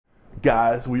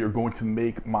Guys, we are going to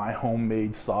make my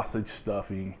homemade sausage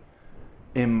stuffing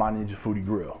in my Ninja Foodi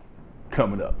Grill.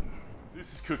 Coming up.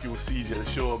 This is Cooking with CJ, the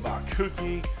show about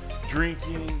cooking,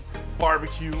 drinking,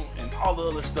 barbecue, and all the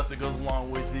other stuff that goes along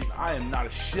with it. I am not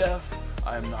a chef,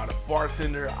 I am not a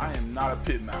bartender, I am not a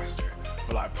pit master,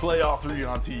 but I play all three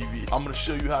on TV. I'm gonna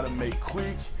show you how to make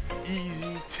quick,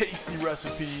 easy, tasty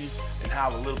recipes and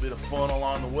have a little bit of fun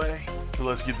along the way. So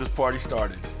let's get this party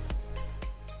started.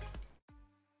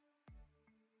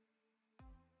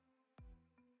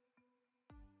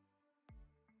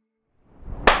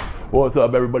 What's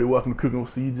up, everybody? Welcome to Cooking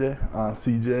with CJ. I'm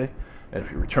CJ, and if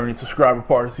you're a returning subscriber,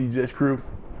 part of CJ's crew,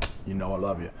 you know I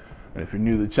love you. And if you're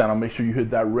new to the channel, make sure you hit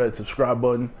that red subscribe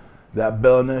button, that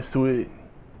bell next to it,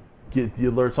 get the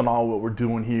alerts on all what we're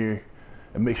doing here,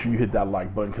 and make sure you hit that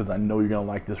like button because I know you're gonna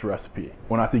like this recipe.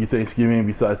 When I think of Thanksgiving,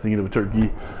 besides thinking of a turkey,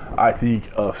 I think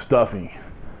of stuffing.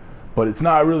 But it's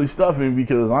not really stuffing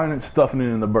because I'm not stuffing it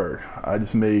in the bird. I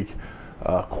just make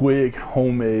quick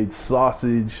homemade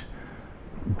sausage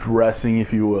dressing,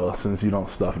 if you will, since you don't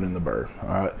stuff it in the bird. All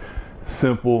right,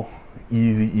 simple,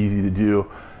 easy to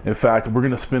do. In fact, we're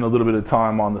gonna spend a little bit of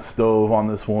time on the stove on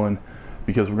this one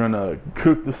because we're gonna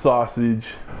cook the sausage.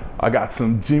 I got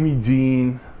some Jimmy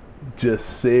Dean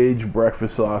just sage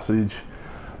breakfast sausage,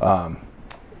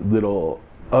 little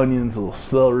onions, little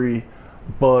celery,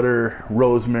 butter,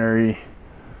 rosemary,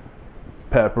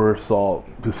 pepper, salt,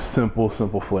 just simple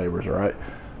flavors. All right,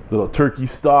 little turkey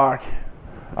stock.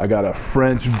 I got a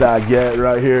French baguette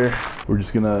right here. We're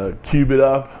just gonna cube it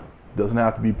up. Doesn't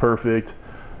have to be perfect.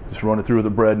 Just run it through with a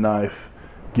bread knife.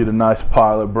 Get a nice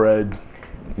pile of bread.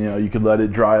 You know, you could let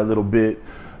it dry a little bit,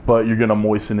 but you're gonna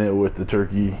moisten it with the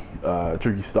turkey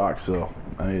stock. So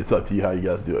I mean, it's up to you how you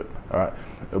guys do it. All right,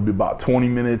 it'll be about 20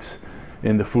 minutes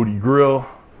in the Foodi Grill,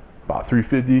 about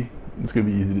 350. It's gonna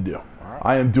be easy to do.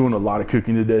 I am doing a lot of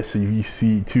cooking today, so you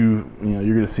see you're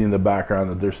gonna see in the background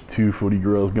that there's 2 Foodi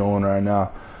Grills going right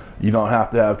now. You don't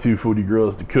have to have 2 Foodi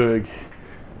Grills to cook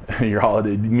your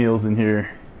holiday meals in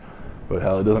here, but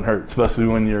hell, it doesn't hurt, especially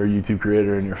when you're a YouTube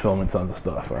creator and you're filming tons of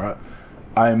stuff. All right,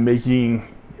 I am making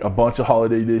a bunch of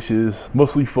holiday dishes,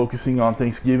 mostly focusing on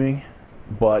Thanksgiving,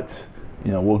 but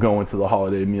we'll go into the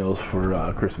holiday meals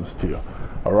for Christmas too.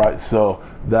 All right, so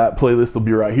that playlist will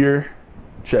be right here.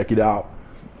 Check it out.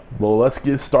 Well, let's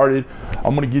get started.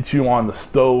 I'm gonna get you on the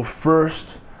stove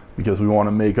first because we want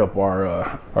to make up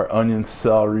our onion,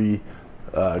 celery,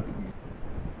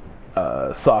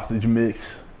 sausage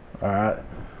mix. All right,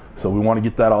 so we want to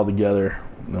get that all together,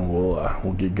 and then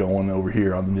we'll get going over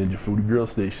here on the Ninja Foodi Grill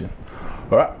station.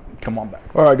 All right, come on back.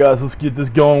 All right, guys, let's get this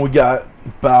going. We got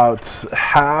about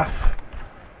half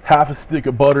a stick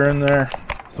of butter in there.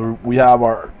 So we have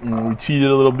our, we cheated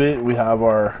a little bit. We have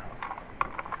our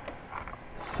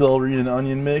celery and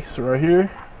onion mix right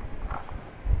here.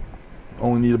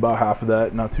 Only need about half of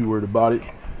that, not too worried about it.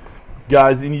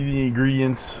 Guys, any of the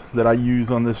ingredients that I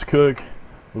use on this cook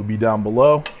will be down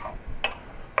below,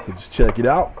 so just check it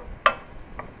out.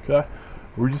 Okay,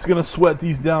 we're just gonna sweat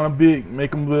these down a bit,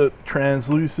 make them a bit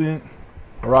translucent.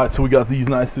 All right, so we got these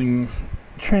nice and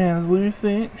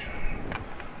translucent.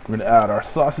 We're gonna add our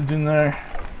sausage in there.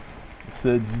 I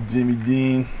said Jimmy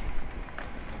Dean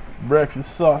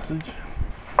breakfast sausage.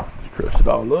 Crush it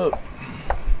all up.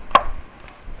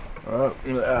 All right,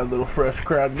 we're gonna add a little fresh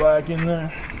cracked black in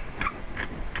there.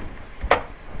 A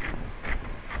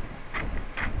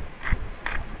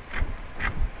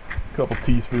couple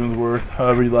teaspoons worth,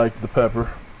 however you like the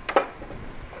pepper.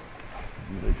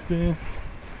 Mixed in.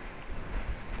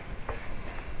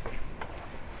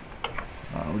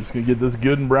 All right, we're just gonna get this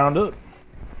good and browned up.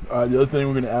 All right, the other thing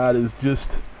we're gonna add is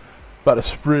just about a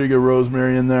sprig of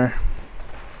rosemary in there.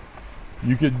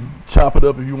 You could chop it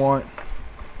up if you want.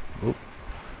 Oh.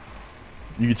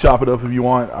 You could chop it up if you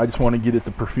want. I just want to get it the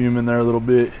perfume in there a little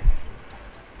bit.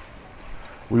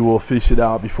 We will fish it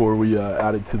out before we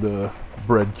add it to the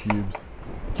bread cubes.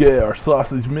 Okay, our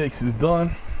sausage mix is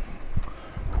done.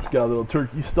 Just got a little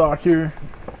turkey stock here.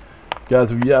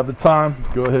 Guys, if you have the time,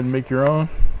 go ahead and make your own.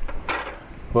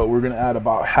 But we're going to add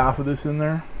about half of this in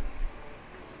there.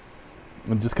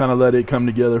 And just kind of let it come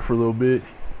together for a little bit.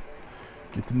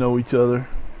 Get to know each other.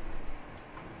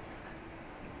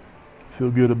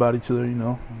 Feel good about each other,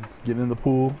 get in the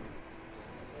pool.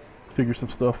 Figure some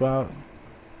stuff out.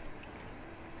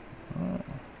 All right.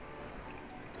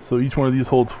 So each one of these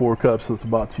holds 4 cups, so it's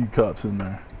about 2 cups in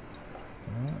there.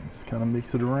 All right, just kind of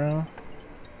mix it around.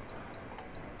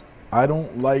 I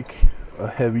don't like a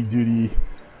heavy duty,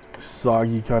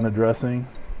 soggy kind of dressing,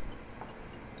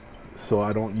 so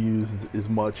I don't use as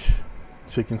much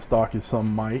chicken stock as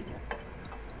some might.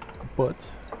 But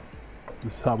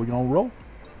this is how we're gonna roll.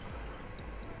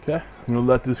 Okay, I'm gonna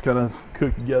let this kind of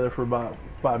cook together for about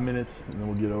 5 minutes, and then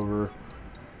we'll get over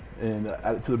and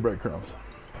add it to the breadcrumbs.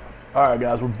 All right,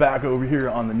 guys, we're back over here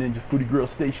on the Ninja Foodi Grill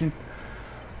station.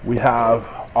 We have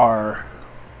our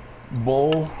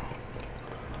bowl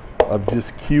of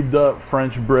just cubed up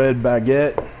French bread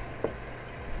baguette.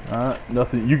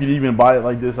 Nothing, you could even buy it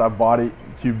like this. I bought it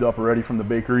cubed up already from the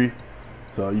bakery,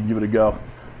 so you can give it a go.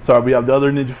 Sorry, we have the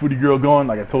other Ninja Foodi Grill going.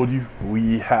 Like I told you,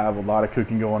 we have a lot of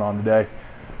cooking going on today.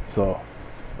 So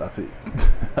that's it.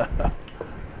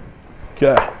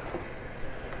 Okay.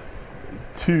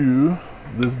 To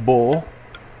this bowl,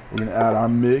 we're gonna add our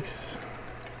mix.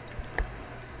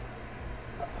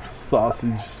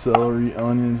 Sausage, celery,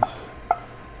 onions,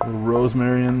 a little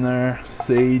rosemary in there,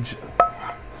 sage,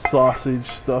 sausage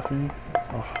stuffing.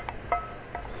 Oh,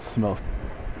 smells.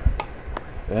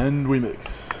 And we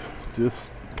mix.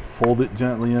 Just fold it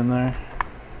gently in there.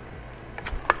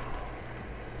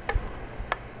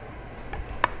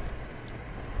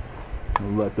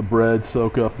 We'll let the bread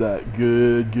soak up that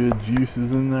good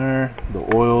juices in there.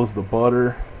 The oils, the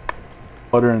butter.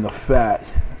 Butter and the fat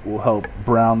will help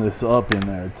brown this up in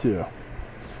there too.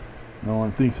 No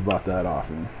one thinks about that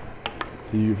often.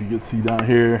 See, if you can see down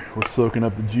here, we're soaking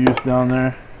up the juice down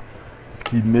there. Just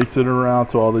keep mixing it around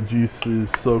till all the juice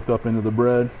is soaked up into the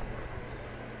bread.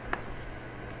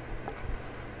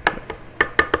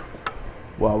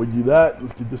 While we do that,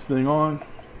 let's get this thing on.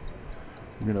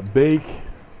 We're gonna bake.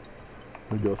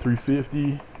 We go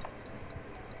 350.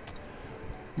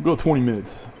 We'll go 20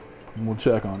 minutes and we'll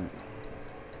check on it.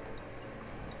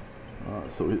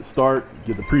 Alright, so hit start,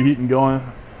 get the preheating going.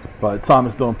 By the time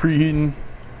it's done preheating,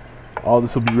 all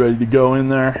this will be ready to go in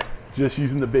there. Just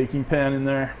using the baking pan in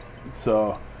there,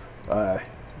 so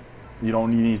you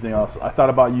don't need anything else. I thought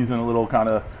about using a little kind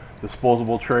of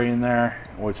disposable tray in there,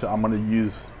 which I'm gonna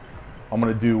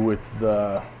do with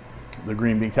the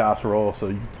green bean casserole, so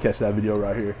you can catch that video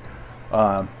right here.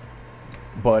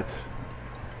 But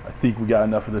I think we got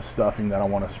enough of this stuffing that I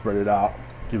want to spread it out,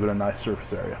 give it a nice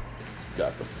surface area.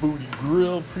 Got the Foodi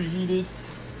Grill preheated.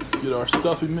 Let's get our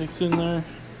stuffing mix in there.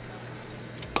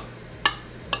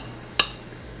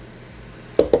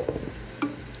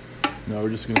 Now we're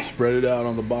just going to spread it out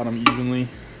on the bottom evenly.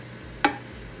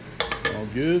 All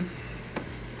good.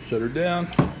 Shut her down.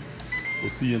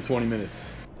 We'll see you in 20 minutes.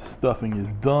 Stuffing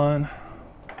is done.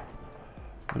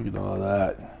 Look at all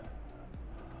that.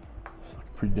 It's looking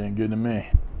pretty dang good to me.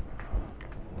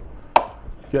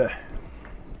 Okay.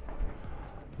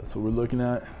 That's what we're looking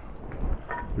at.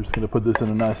 We're just gonna put this in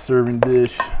a nice serving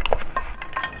dish.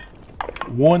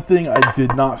 One thing I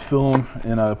did not film,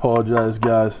 and I apologize,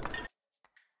 guys.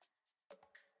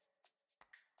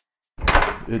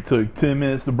 It took 10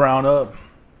 minutes to brown up,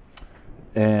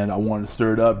 and I wanted to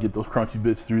stir it up, get those crunchy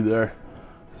bits through there.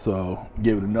 So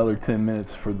gave it another 10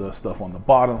 minutes for the stuff on the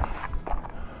bottom.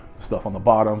 Stuff on the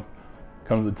bottom,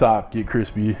 come to the top, get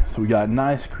crispy. So we got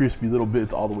nice crispy little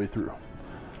bits all the way through.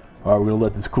 All right, we're gonna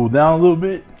let this cool down a little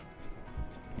bit.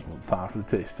 Time for the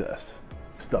taste test.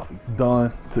 Stuffing's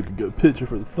done. Took a good picture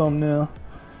for the thumbnail.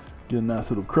 Get a nice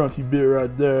little crunchy bit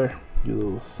right there. Get a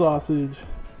little sausage.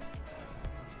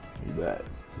 Look at that.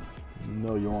 You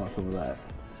know you want some of that.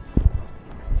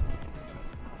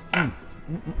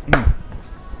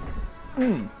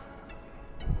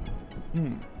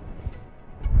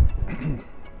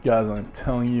 Guys, I'm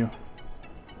telling you,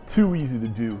 too easy to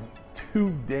do,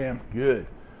 too damn good.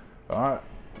 All right,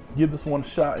 give this one a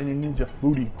shot in your Ninja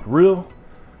Foodi Grill.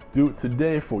 Do it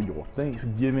today for your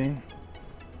Thanksgiving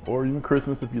or even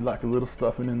Christmas if you like a little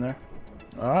stuffing in there.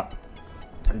 All right,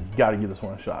 and you gotta give this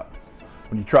one a shot.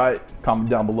 When you try it, comment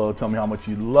down below, tell me how much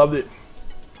you loved it,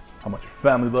 how much your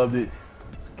family loved it.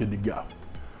 It's good to go.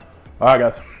 All right,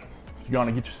 guys, if you're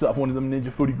gonna get yourself one of them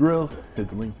Ninja Foodi Grills, hit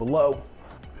the link below.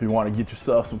 If you want to get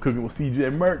yourself some Cooking with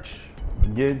CJ merch,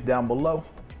 again, down below.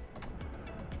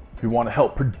 If you want to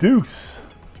help produce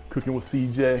Cooking with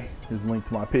CJ, here's a link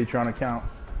to my Patreon account.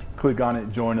 Click on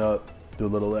it, join up, do a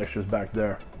little extras back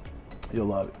there. You'll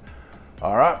love it.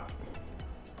 All right,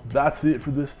 that's it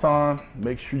for this time.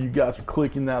 Make sure you guys are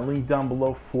clicking that link down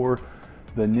below for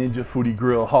the Ninja Foodi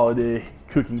Grill holiday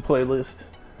cooking playlist.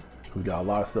 We got a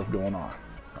lot of stuff going on.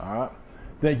 All right,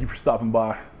 thank you for stopping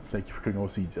by. Thank you for cooking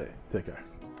with CJ. Take care.